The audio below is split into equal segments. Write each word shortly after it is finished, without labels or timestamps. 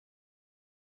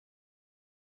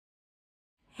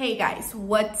Hey guys,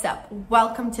 what's up?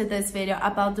 Welcome to this video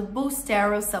about the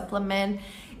BOOSTARO supplement.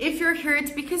 If you're here, it's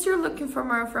because you're looking for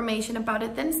more information about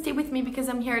it. Then stay with me because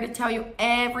I'm here to tell you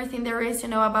everything there is to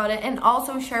know about it and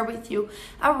also share with you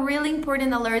a really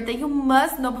important alert that you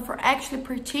must know before actually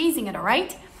purchasing it,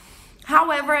 alright?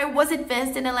 However, I was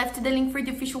advanced and I left the link for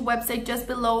the official website just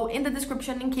below in the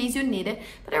description in case you need it.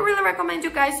 But I really recommend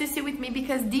you guys to stay with me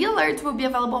because the alerts will be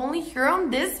available only here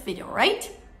on this video, right?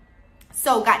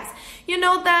 So guys, you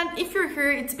know that if you're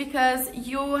here, it's because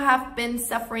you have been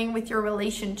suffering with your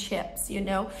relationships, you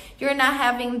know? You're not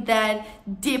having that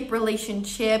deep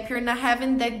relationship, you're not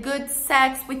having that good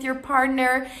sex with your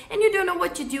partner, and you don't know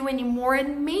what to do anymore.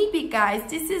 And maybe,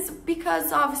 guys, this is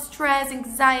because of stress,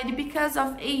 anxiety, because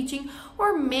of aging,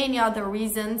 or many other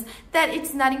reasons that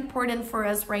it's not important for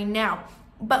us right now.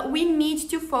 But we need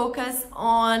to focus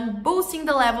on boosting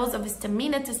the levels of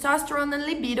stamina, testosterone, and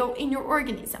libido in your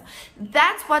organism.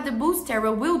 That's what the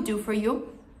BOOSTARO will do for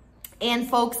you. And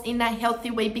folks, in a healthy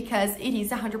way, because it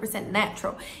is 100%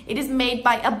 natural. It is made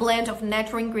by a blend of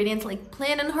natural ingredients like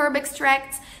plant and herb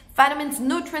extracts, vitamins,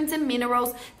 nutrients, and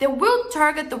minerals that will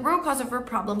target the root cause of your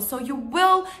problem. So you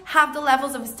will have the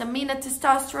levels of stamina,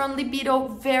 testosterone, libido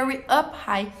very up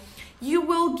high. You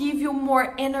will give you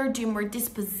more energy, more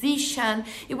disposition.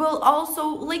 It will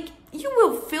also, you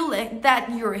will feel like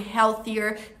that you're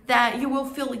healthier, that you will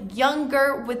feel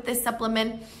younger with this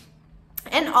supplement.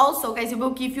 And also, guys, it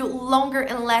will give you longer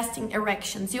and lasting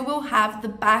erections. You will have the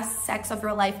best sex of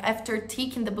your life after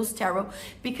taking the BOOSTARO,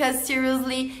 because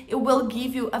seriously, it will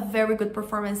give you a very good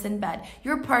performance in bed.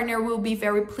 Your partner will be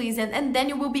very pleasant, and then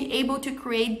you will be able to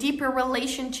create deeper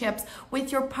relationships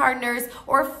with your partners,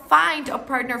 or find a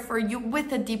partner for you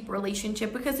with a deep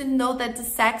relationship, because you know that the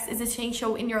sex is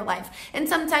essential in your life. And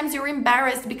sometimes you're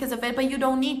embarrassed because of it, but you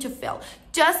don't need to feel.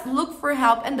 Just look for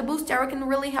help, and the BOOSTARO can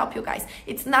really help you guys.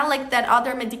 It's not like that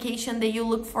other medication that you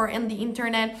look for in the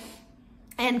internet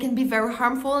and can be very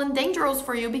harmful and dangerous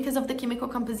for you because of the chemical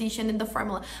composition in the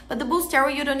formula. But the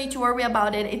BOOSTARO, you don't need to worry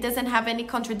about it. It doesn't have any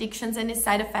contradictions, any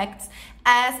side effects,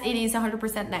 as it is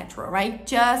 100% natural, right?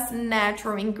 Just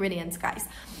natural ingredients, guys.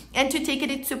 And to take it,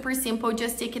 it's super simple.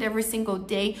 Just take it every single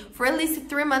day for at least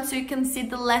 3 months so you can see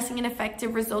the lasting and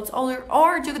effective results,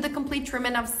 or do the complete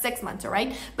treatment of 6 months, all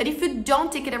right? But if you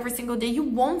don't take it every single day, you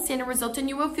won't see any results and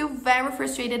you will feel very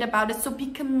frustrated about it. So be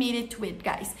committed to it,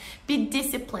 guys. Be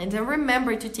disciplined and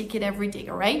remember to take it every day,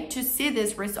 all right? To see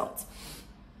these results.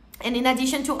 And in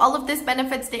addition to all of these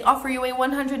benefits, they offer you a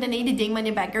 180-day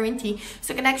money-back guarantee.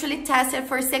 So you can actually test it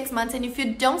for 6 months. And if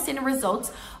you don't see any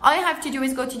results, all you have to do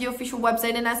is go to the official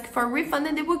website and ask for a refund,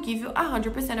 and they will give you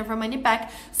 100% of your money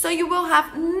back. So you will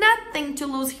have nothing to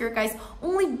lose here, guys.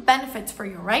 Only benefits for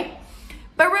you, right?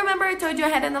 But remember, I told you I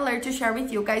had an alert to share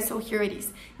with you guys, so here it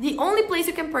is. The only place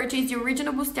you can purchase the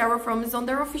original BOOSTARO from is on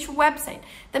their official website.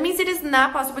 That means it is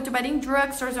not possible to buy it in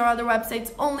drugstores or other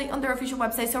websites, only on their official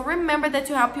website. So remember that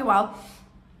to help you out,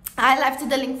 I left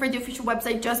the link for the official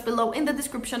website just below in the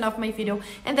description of my video,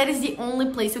 and that is the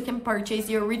only place you can purchase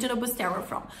the original BOOSTARO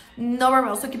from. Nowhere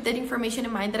else. So keep that information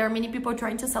in mind. There are many people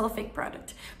trying to sell a fake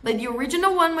product, but the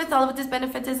original one with all of these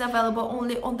benefits is available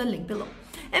only on the link below.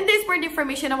 And this were the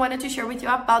information I wanted to share with you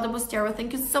about the BOOSTARO.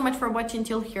 Thank you so much for watching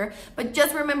till here. But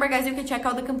just remember, guys, you can check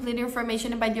out the complete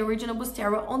information about the original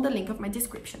BOOSTARO on the link of my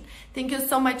description. Thank you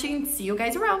so much and see you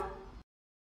guys around.